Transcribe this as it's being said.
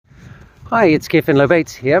Hi, it's Kevin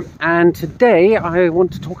Lobates here, and today I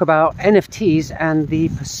want to talk about NFTs and the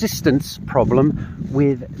persistence problem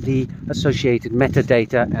with the associated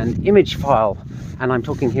metadata and image file. And I'm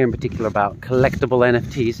talking here in particular about collectible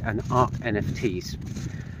NFTs and art NFTs.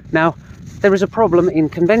 Now, there is a problem in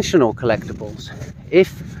conventional collectibles.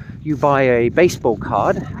 If you buy a baseball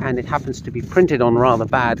card and it happens to be printed on rather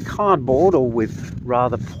bad cardboard or with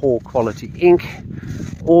rather poor quality ink,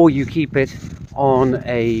 or you keep it on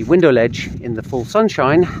a window ledge in the full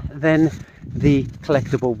sunshine, then the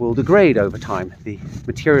collectible will degrade over time. The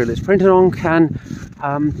material it's printed on can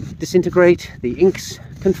disintegrate, the inks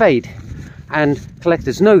can fade, and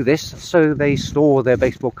collectors know this, so they store their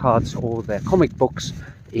baseball cards or their comic books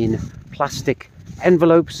in plastic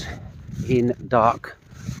envelopes in dark,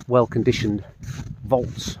 well-conditioned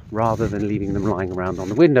vaults rather than leaving them lying around on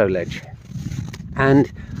the window ledge.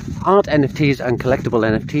 And art NFTs and collectible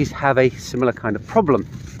NFTs have a similar kind of problem,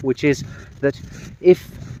 which is that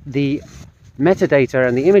if the metadata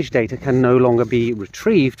and the image data can no longer be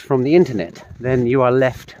retrieved from the internet, then you are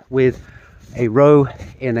left with a row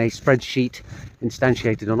in a spreadsheet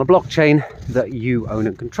instantiated on a blockchain that you own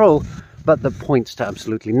and control, but that points to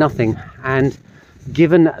absolutely nothing. And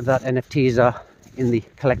given that NFTs are in the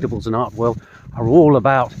collectibles and art world are all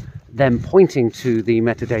about them pointing to the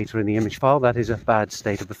metadata in the image file, that is a bad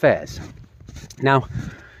state of affairs. Now,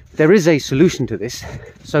 there is a solution to this.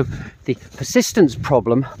 So the persistence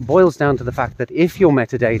problem boils down to the fact that if your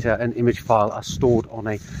metadata and image file are stored on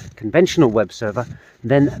a conventional web server,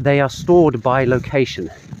 then they are stored by location.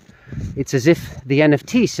 It's as if the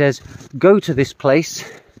NFT says, go to this place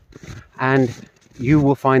and you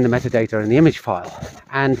will find the metadata in the image file.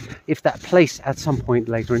 And if that place at some point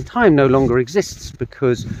later in time no longer exists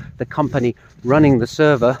because the company running the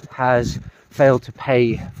server has failed to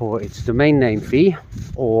pay for its domain name fee,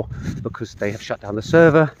 or because they have shut down the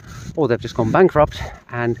server, or they've just gone bankrupt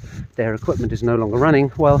and their equipment is no longer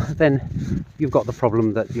running, well, then you've got the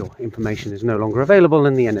problem that your information is no longer available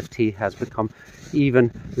and the NFT has become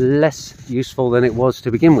even less useful than it was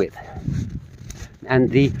to begin with.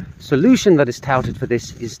 And the solution that is touted for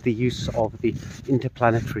this is the use of the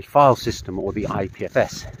Interplanetary File System, or the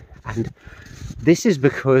IPFS. And this is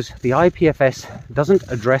because the IPFS doesn't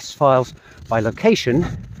address files by location,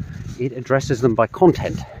 it addresses them by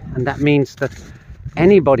content. And that means that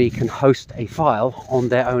anybody can host a file on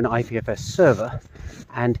their own IPFS server,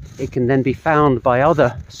 and it can then be found by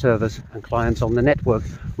other servers and clients on the network,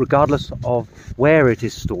 regardless of where it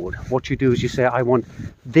is stored. What you do is you say, I want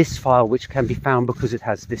this file which can be found because it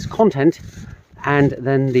has this content, and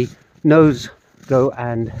then the nodes go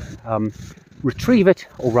and retrieve it,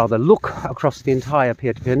 or rather look across the entire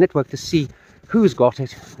peer-to-peer network to see who's got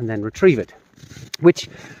it and then retrieve it. Which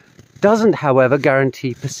doesn't, however,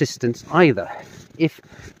 guarantee persistence either. If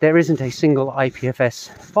there isn't a single IPFS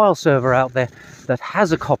file server out there that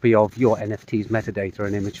has a copy of your NFT's metadata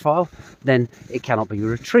and image file, then it cannot be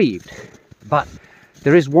retrieved. But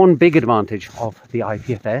there is one big advantage of the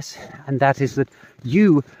IPFS, and that is that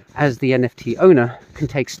you, as the NFT owner, can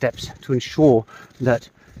take steps to ensure that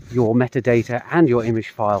your metadata and your image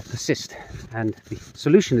file persist. And the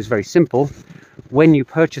solution is very simple. When you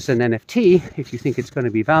purchase an NFT, if you think it's going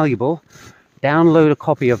to be valuable, download a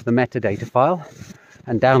copy of the metadata file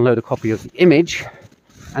and download a copy of the image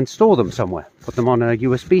and store them somewhere. Put them on a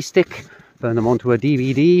USB stick, burn them onto a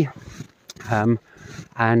DVD,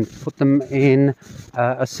 and put them in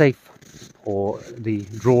a safe or the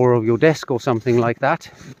drawer of your desk or something like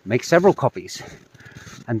that. Make several copies.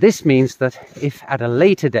 And this means that if at a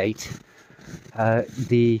later date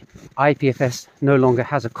the IPFS no longer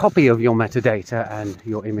has a copy of your metadata and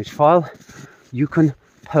your image file, you can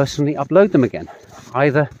personally upload them again.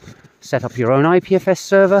 Either set up your own IPFS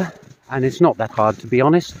server, and it's not that hard to be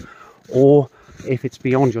honest, or if it's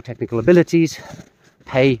beyond your technical abilities,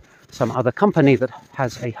 pay some other company that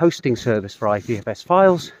has a hosting service for IPFS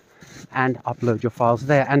files and upload your files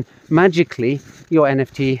there, and magically your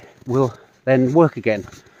NFT will then work again.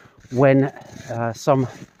 When some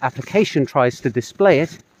application tries to display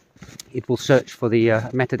it, it will search for the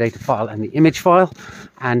metadata file and the image file,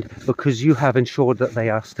 and because you have ensured that they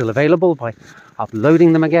are still available by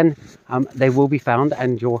uploading them again, they will be found,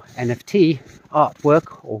 and your NFT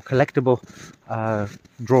artwork or collectible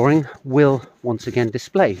drawing will once again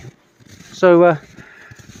display. So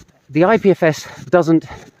the IPFS doesn't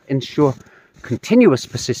ensure continuous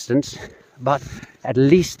persistence, but at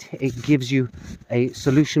least it gives you a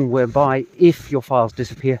solution whereby if your files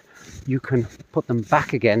disappear, you can put them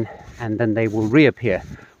back again and then they will reappear,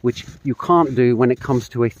 which you can't do when it comes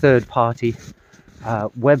to a third-party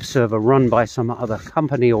web server run by some other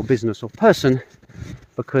company or business or person,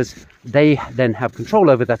 because they then have control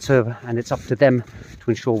over that server, and it's up to them to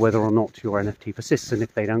ensure whether or not your NFT persists. And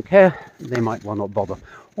if they don't care, they might well not bother,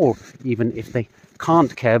 or even if they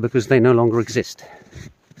can't care because they no longer exist.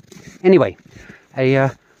 Anyway,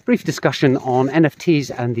 a brief discussion on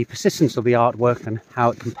NFTs and the persistence of the artwork and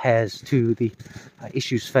how it compares to the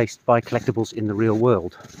issues faced by collectibles in the real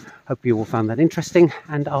world. Hope you all found that interesting,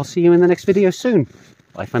 and I'll see you in the next video soon.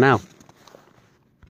 Bye for now.